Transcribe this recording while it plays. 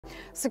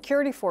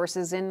Security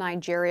forces in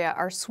Nigeria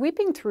are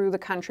sweeping through the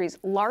country's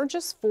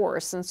largest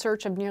force in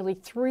search of nearly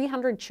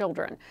 300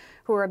 children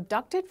who were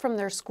abducted from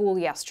their school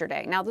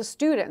yesterday. Now, the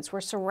students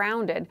were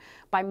surrounded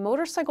by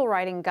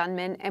motorcycle-riding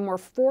gunmen and were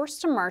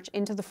forced to march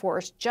into the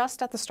forest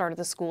just at the start of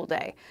the school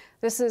day.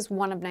 This is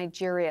one of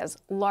Nigeria's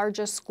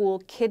largest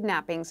school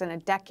kidnappings in a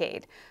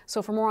decade.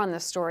 So for more on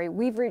this story,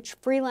 we've reached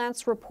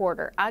freelance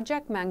reporter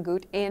Ajak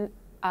Mangut in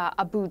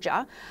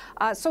Abuja.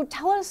 So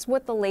tell us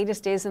what the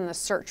latest is in the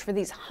search for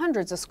these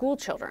hundreds of school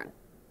children.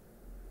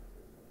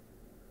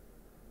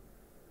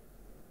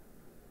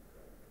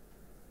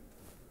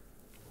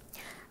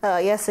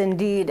 Yes,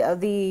 indeed.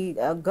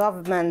 The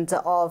government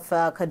of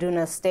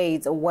Kaduna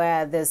State,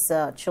 where these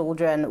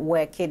children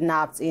were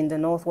kidnapped in the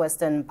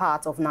northwestern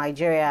part of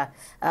Nigeria,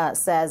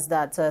 says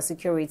that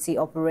security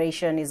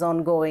operation is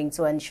ongoing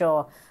to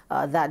ensure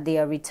that they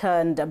are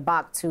returned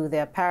back to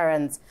their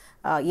parents.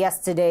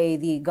 Yesterday,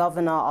 the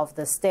governor of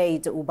the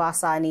state,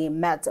 Ubasani,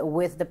 met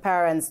with the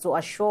parents to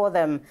assure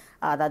them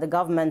that the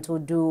government will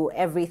do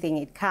everything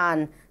it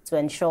can to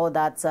ensure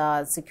that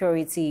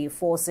security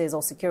forces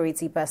or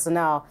security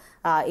personnel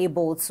are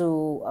able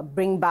to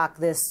bring back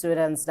the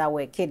students that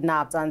were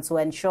kidnapped and to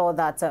ensure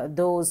that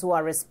those who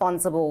are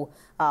responsible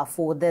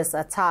for this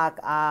attack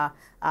are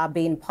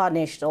being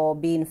punished or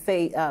being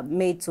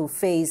made to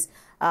face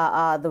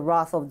the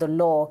wrath of the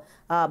law.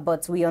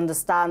 But we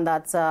understand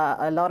that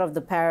a lot of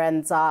the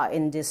parents are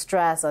in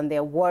distress and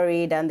they're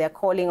worried and they're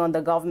calling on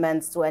the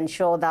government to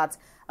ensure that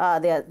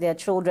their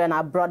children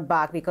are brought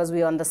back, because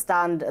we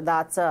understand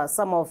that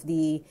some of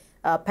the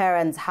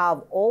parents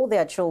have all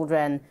their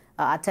children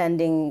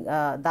attending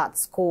that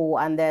school,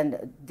 and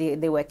then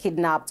they were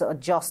kidnapped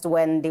just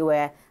when they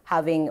were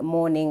having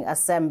morning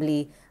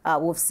assembly.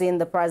 We've seen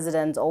the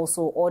president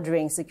also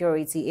ordering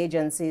security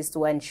agencies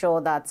to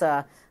ensure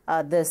that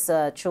these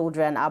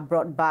children are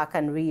brought back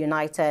and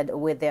reunited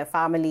with their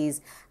families.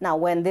 Now,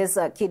 when these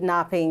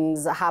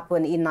kidnappings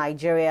happen in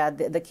Nigeria,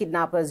 the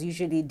kidnappers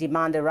usually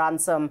demand a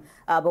ransom,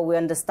 but we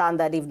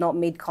understand that they've not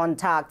made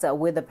contact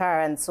with the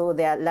parents, so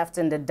they're left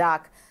in the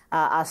dark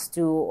as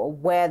to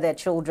where their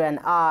children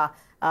are.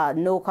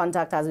 No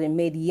contact has been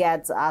made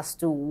yet as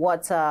to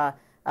what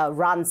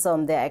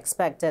ransom they're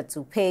expected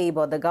to pay,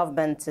 but the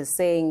government is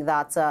saying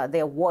that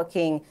they're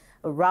working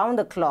around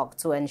the clock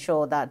to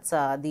ensure that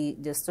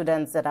the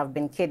students that have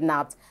been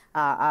kidnapped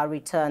are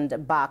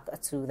returned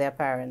back to their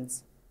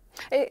parents.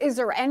 Is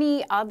there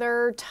any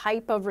other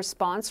type of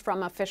response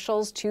from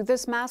officials to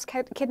this mass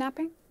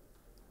kidnapping?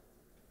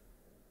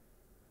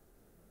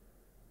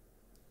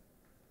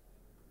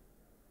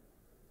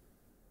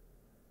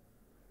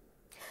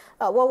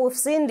 Well, we've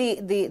seen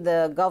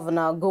the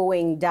governor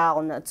going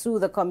down to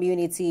the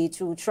community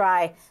to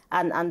try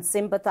and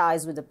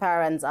sympathize with the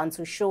parents and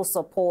to show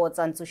support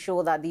and to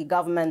show that the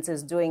government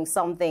is doing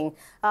something.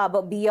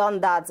 But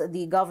beyond that,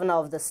 the governor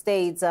of the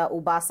state,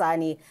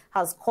 Ubasani,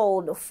 has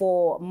called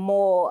for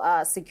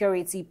more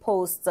security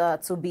posts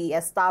to be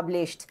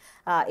established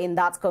in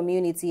that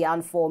community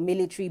and for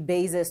military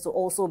bases to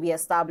also be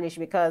established,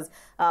 because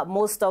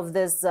most of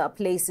these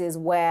places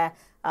where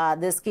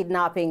these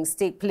kidnappings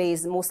take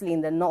place, mostly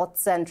in the north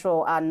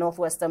central and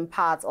northwestern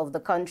parts of the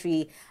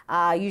country,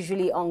 are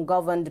usually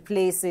ungoverned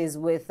places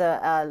with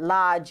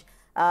large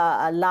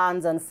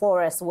lands and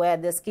forests where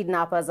these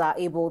kidnappers are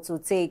able to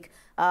take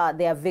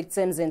their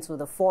victims into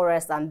the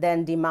forest and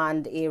then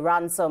demand a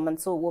ransom. And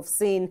so we've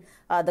seen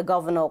the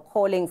governor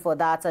calling for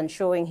that and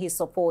showing his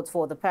support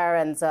for the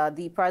parents.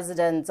 The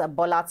president,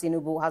 Bola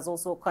Tinubu, has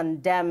also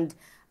condemned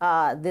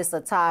this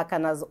attack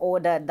and has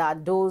ordered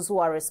that those who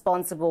are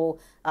responsible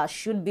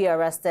should be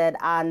arrested,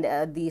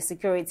 and the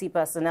security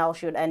personnel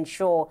should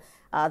ensure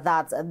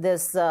that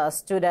these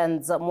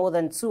students, more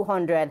than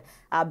 200,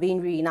 are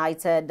being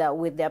reunited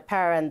with their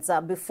parents.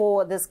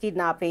 Before this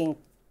kidnapping,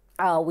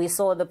 we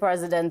saw the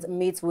president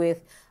meet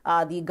with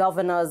the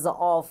governors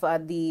of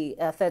the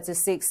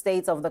 36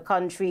 states of the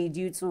country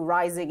due to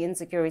rising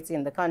insecurity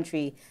in the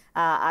country.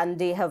 And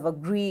they have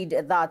agreed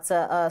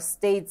that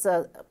state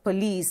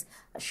police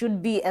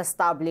should be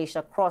established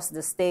across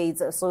the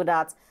states so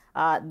that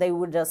they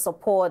would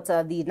support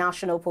the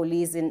national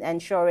police in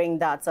ensuring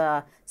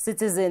that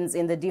citizens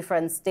in the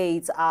different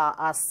states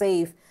are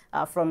safe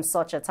from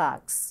such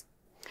attacks.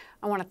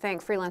 I want to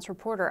thank freelance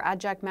reporter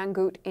Ajak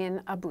Mangut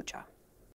in Abuja.